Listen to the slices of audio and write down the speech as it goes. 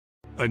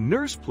A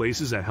nurse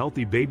places a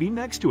healthy baby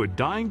next to a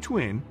dying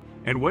twin,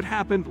 and what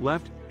happened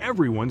left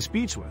everyone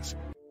speechless.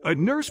 A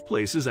nurse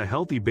places a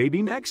healthy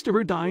baby next to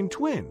her dying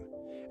twin,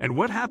 and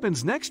what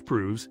happens next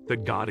proves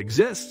that God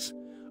exists.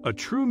 A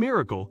true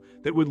miracle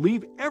that would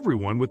leave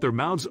everyone with their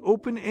mouths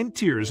open and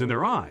tears in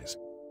their eyes.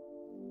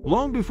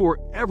 Long before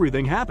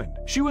everything happened,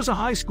 she was a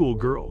high school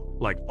girl,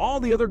 like all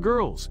the other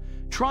girls,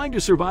 trying to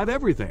survive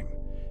everything,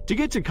 to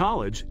get to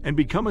college and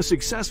become a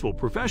successful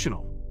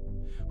professional.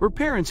 Her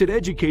parents had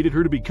educated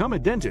her to become a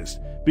dentist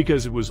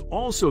because it was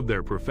also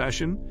their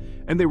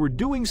profession, and they were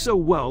doing so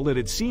well that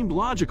it seemed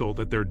logical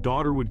that their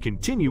daughter would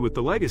continue with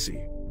the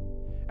legacy.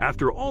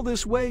 After all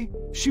this way,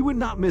 she would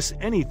not miss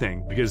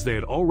anything because they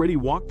had already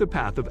walked the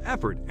path of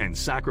effort and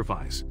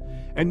sacrifice,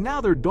 and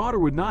now their daughter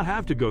would not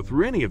have to go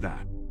through any of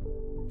that.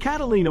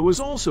 Catalina was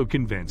also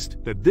convinced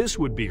that this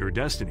would be her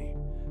destiny,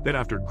 that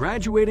after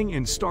graduating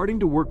and starting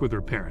to work with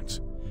her parents,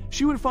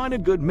 she would find a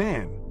good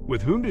man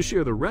with whom to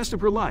share the rest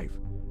of her life,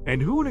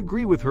 and who would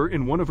agree with her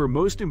in one of her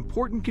most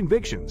important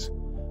convictions,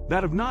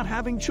 that of not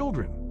having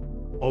children.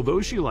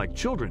 Although she liked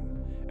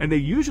children, and they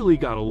usually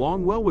got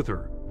along well with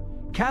her,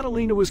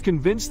 Catalina was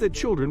convinced that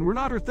children were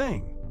not her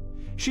thing.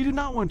 She did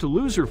not want to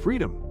lose her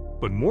freedom,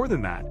 but more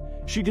than that,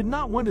 she did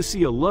not want to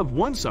see a loved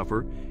one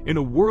suffer in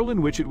a world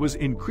in which it was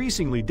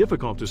increasingly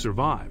difficult to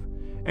survive,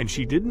 and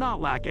she did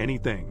not lack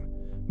anything,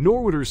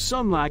 nor would her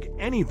son lack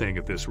anything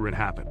if this were to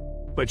happen.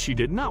 But she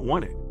did not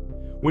want it.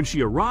 When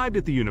she arrived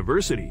at the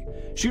university,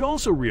 she'd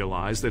also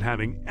realized that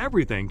having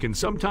everything can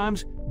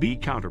sometimes be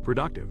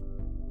counterproductive.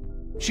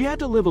 She had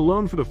to live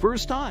alone for the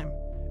first time,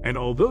 and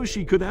although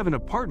she could have an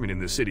apartment in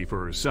the city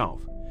for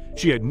herself,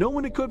 she had no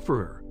one to cook for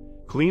her,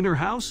 clean her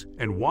house,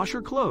 and wash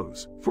her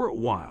clothes for a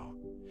while.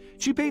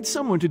 She paid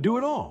someone to do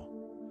it all.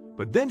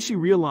 But then she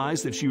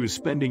realized that she was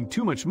spending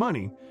too much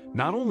money,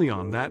 not only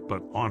on that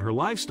but on her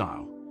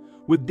lifestyle,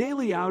 with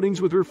daily outings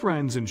with her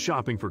friends and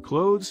shopping for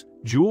clothes,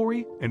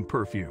 jewelry, and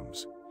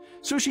perfumes.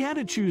 So she had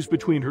to choose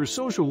between her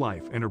social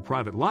life and her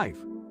private life,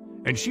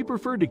 and she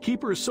preferred to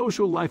keep her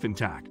social life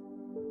intact.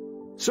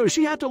 So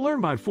she had to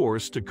learn by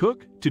force to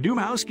cook, to do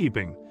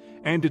housekeeping,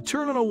 and to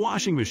turn on a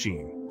washing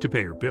machine to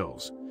pay her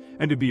bills,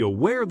 and to be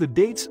aware of the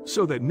dates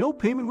so that no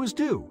payment was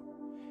due.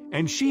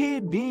 And she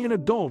hated being an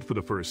adult for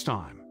the first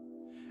time.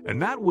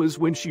 And that was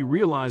when she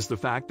realized the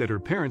fact that her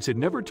parents had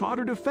never taught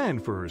her to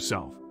fend for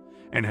herself,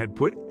 and had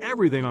put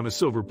everything on a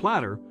silver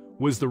platter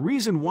was the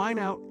reason why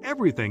now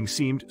everything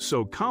seemed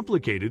so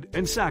complicated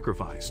and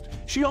sacrificed.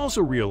 She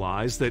also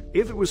realized that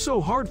if it was so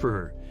hard for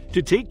her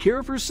to take care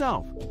of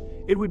herself,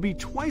 it would be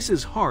twice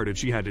as hard if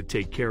she had to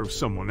take care of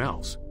someone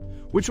else,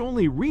 which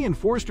only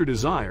reinforced her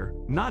desire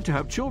not to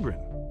have children.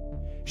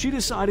 She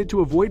decided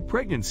to avoid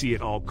pregnancy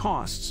at all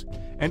costs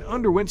and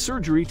underwent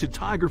surgery to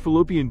tiger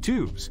fallopian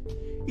tubes,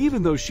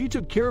 even though she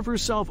took care of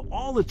herself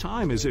all the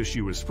time as if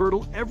she was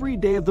fertile every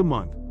day of the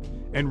month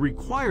and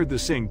required the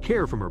same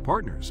care from her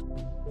partners.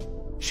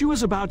 She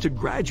was about to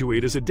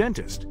graduate as a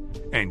dentist,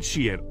 and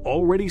she had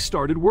already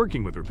started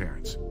working with her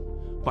parents.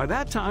 By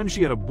that time,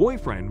 she had a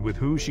boyfriend with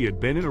whom she had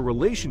been in a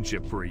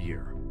relationship for a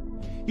year.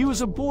 He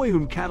was a boy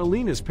whom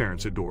Catalina's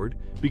parents adored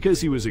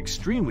because he was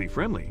extremely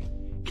friendly,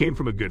 came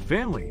from a good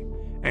family,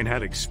 and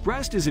had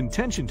expressed his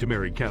intention to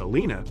marry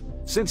Catalina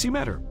since he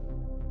met her.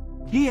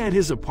 He had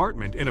his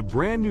apartment and a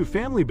brand new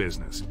family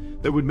business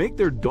that would make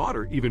their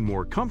daughter even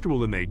more comfortable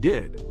than they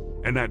did,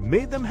 and that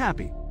made them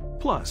happy.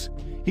 Plus,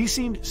 he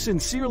seemed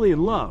sincerely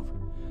in love,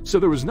 so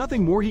there was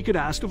nothing more he could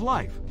ask of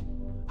life.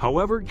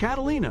 However,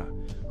 Catalina,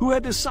 who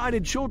had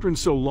decided children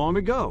so long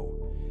ago,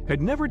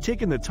 had never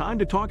taken the time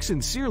to talk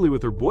sincerely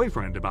with her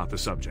boyfriend about the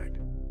subject.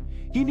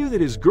 He knew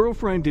that his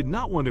girlfriend did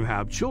not want to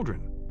have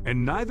children,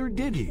 and neither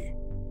did he.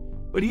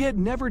 But he had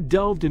never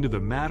delved into the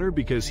matter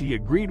because he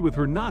agreed with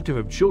her not to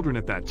have children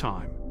at that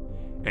time,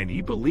 and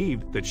he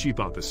believed that she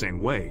thought the same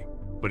way,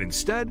 but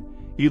instead,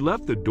 he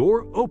left the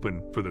door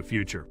open for the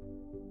future.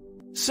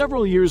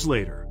 Several years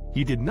later,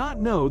 he did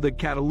not know that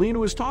Catalina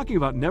was talking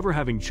about never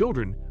having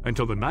children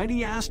until the night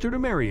he asked her to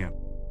marry him.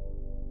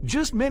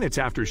 Just minutes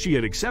after she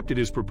had accepted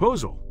his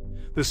proposal,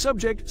 the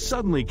subject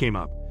suddenly came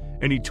up,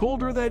 and he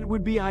told her that it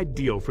would be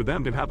ideal for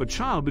them to have a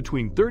child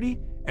between 30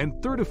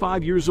 and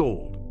 35 years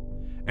old.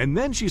 And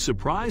then she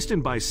surprised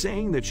him by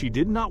saying that she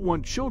did not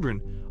want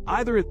children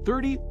either at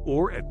 30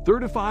 or at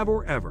 35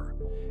 or ever,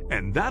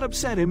 and that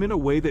upset him in a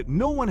way that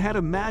no one had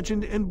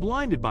imagined, and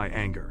blinded by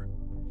anger.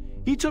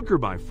 He took her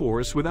by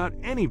force without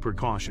any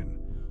precaution,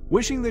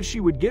 wishing that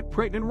she would get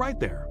pregnant right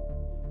there.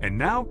 And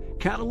now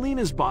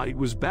Catalina's body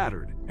was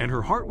battered and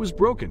her heart was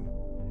broken,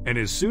 and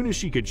as soon as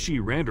she could, she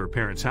ran to her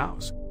parents'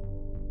 house.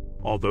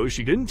 Although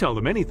she didn't tell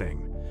them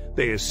anything,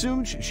 they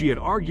assumed she had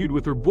argued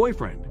with her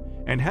boyfriend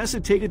and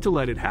hesitated to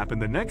let it happen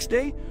the next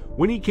day.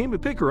 When he came to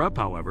pick her up,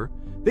 however,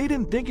 they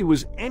didn't think it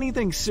was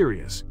anything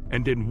serious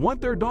and didn't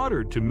want their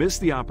daughter to miss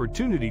the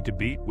opportunity to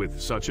be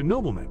with such a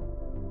nobleman.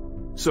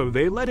 So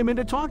they let him in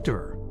to talk to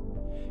her.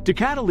 To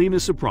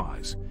Catalina's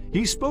surprise,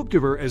 he spoke to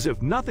her as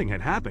if nothing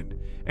had happened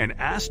and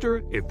asked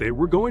her if they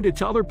were going to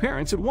tell their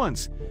parents at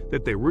once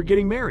that they were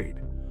getting married,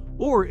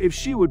 or if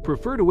she would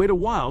prefer to wait a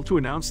while to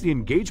announce the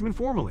engagement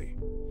formally.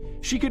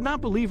 She could not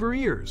believe her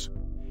ears.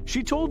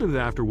 She told him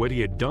that after what he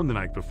had done the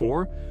night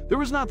before, there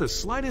was not the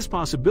slightest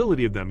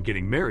possibility of them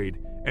getting married,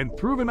 and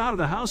threw him out of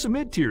the house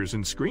amid tears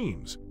and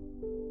screams.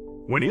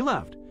 When he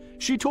left,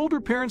 she told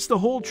her parents the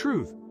whole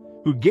truth,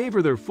 who gave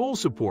her their full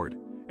support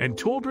and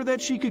told her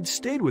that she could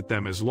stay with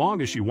them as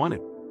long as she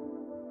wanted.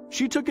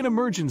 She took an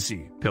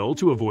emergency pill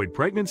to avoid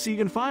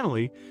pregnancy, and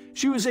finally,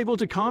 she was able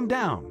to calm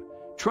down,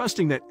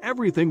 trusting that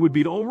everything would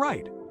be all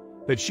right,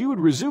 that she would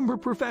resume her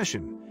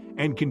profession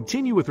and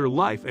continue with her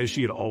life as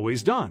she had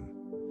always done.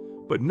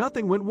 But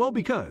nothing went well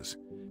because,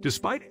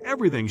 despite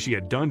everything she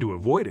had done to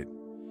avoid it,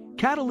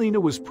 Catalina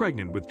was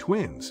pregnant with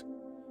twins.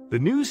 The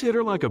news hit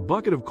her like a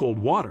bucket of cold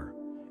water,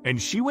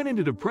 and she went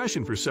into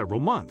depression for several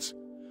months.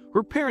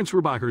 Her parents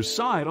were by her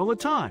side all the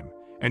time,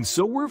 and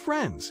so were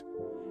friends.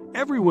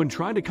 Everyone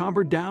tried to calm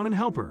her down and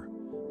help her,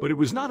 but it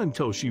was not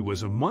until she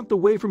was a month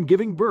away from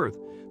giving birth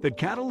that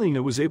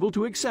Catalina was able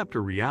to accept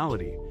her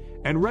reality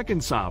and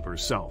reconcile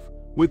herself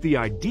with the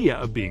idea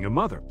of being a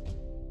mother.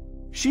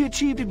 She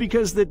achieved it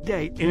because that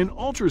day, in an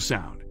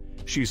ultrasound,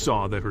 she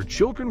saw that her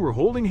children were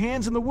holding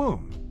hands in the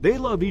womb. They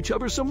loved each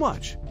other so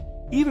much,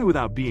 even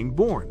without being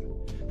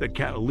born, that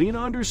Catalina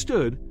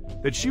understood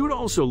that she would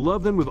also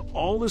love them with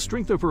all the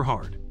strength of her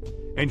heart,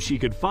 and she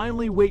could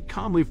finally wait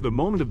calmly for the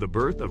moment of the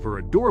birth of her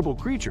adorable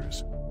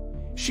creatures.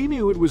 She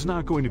knew it was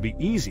not going to be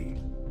easy,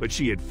 but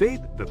she had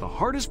faith that the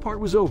hardest part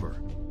was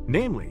over,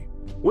 namely,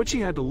 what she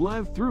had to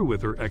live through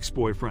with her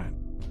ex-boyfriend.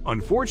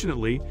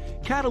 Unfortunately,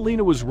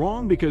 Catalina was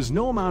wrong because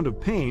no amount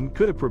of pain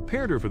could have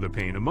prepared her for the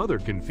pain a mother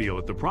can feel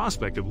at the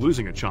prospect of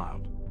losing a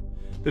child.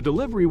 The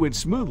delivery went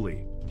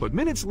smoothly, but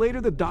minutes later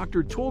the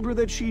doctor told her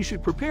that she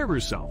should prepare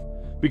herself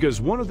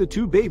because one of the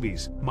two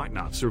babies might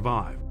not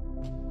survive.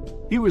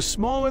 He was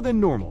smaller than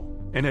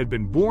normal and had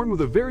been born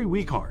with a very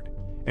weak heart,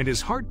 and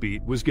his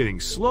heartbeat was getting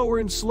slower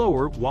and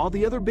slower while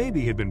the other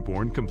baby had been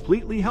born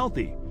completely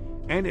healthy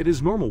and at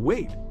his normal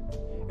weight.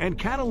 And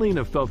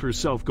Catalina felt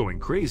herself going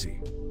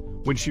crazy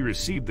when she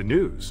received the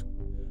news.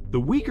 The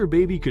weaker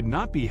baby could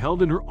not be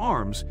held in her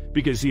arms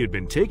because he had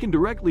been taken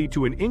directly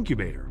to an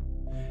incubator.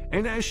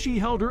 And as she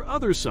held her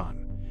other son,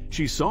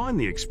 she saw in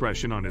the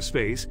expression on his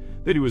face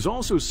that he was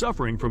also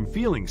suffering from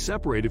feeling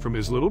separated from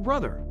his little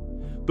brother,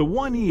 the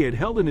one he had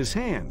held in his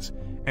hands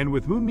and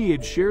with whom he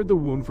had shared the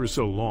womb for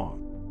so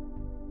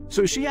long.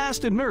 So she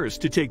asked a nurse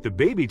to take the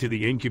baby to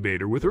the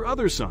incubator with her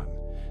other son,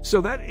 so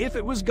that if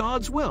it was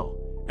God's will,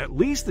 at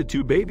least the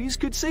two babies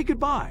could say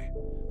goodbye.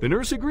 The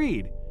nurse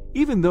agreed,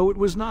 even though it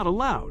was not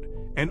allowed,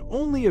 and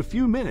only a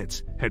few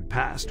minutes had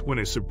passed when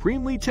a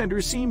supremely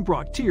tender scene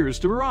brought tears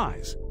to her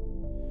eyes.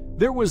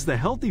 There was the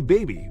healthy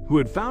baby who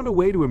had found a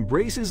way to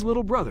embrace his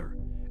little brother,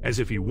 as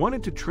if he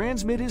wanted to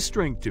transmit his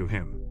strength to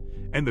him,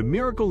 and the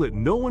miracle that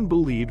no one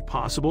believed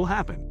possible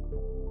happened.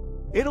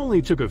 It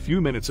only took a few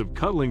minutes of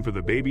cuddling for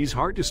the baby's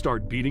heart to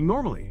start beating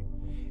normally.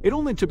 It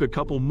only took a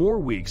couple more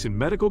weeks in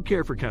medical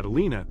care for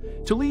Catalina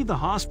to leave the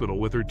hospital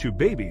with her two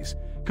babies,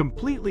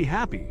 completely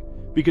happy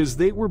because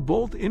they were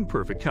both in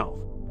perfect health.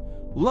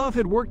 Love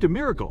had worked a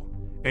miracle,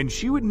 and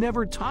she would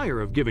never tire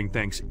of giving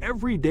thanks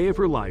every day of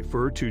her life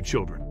for her two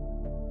children.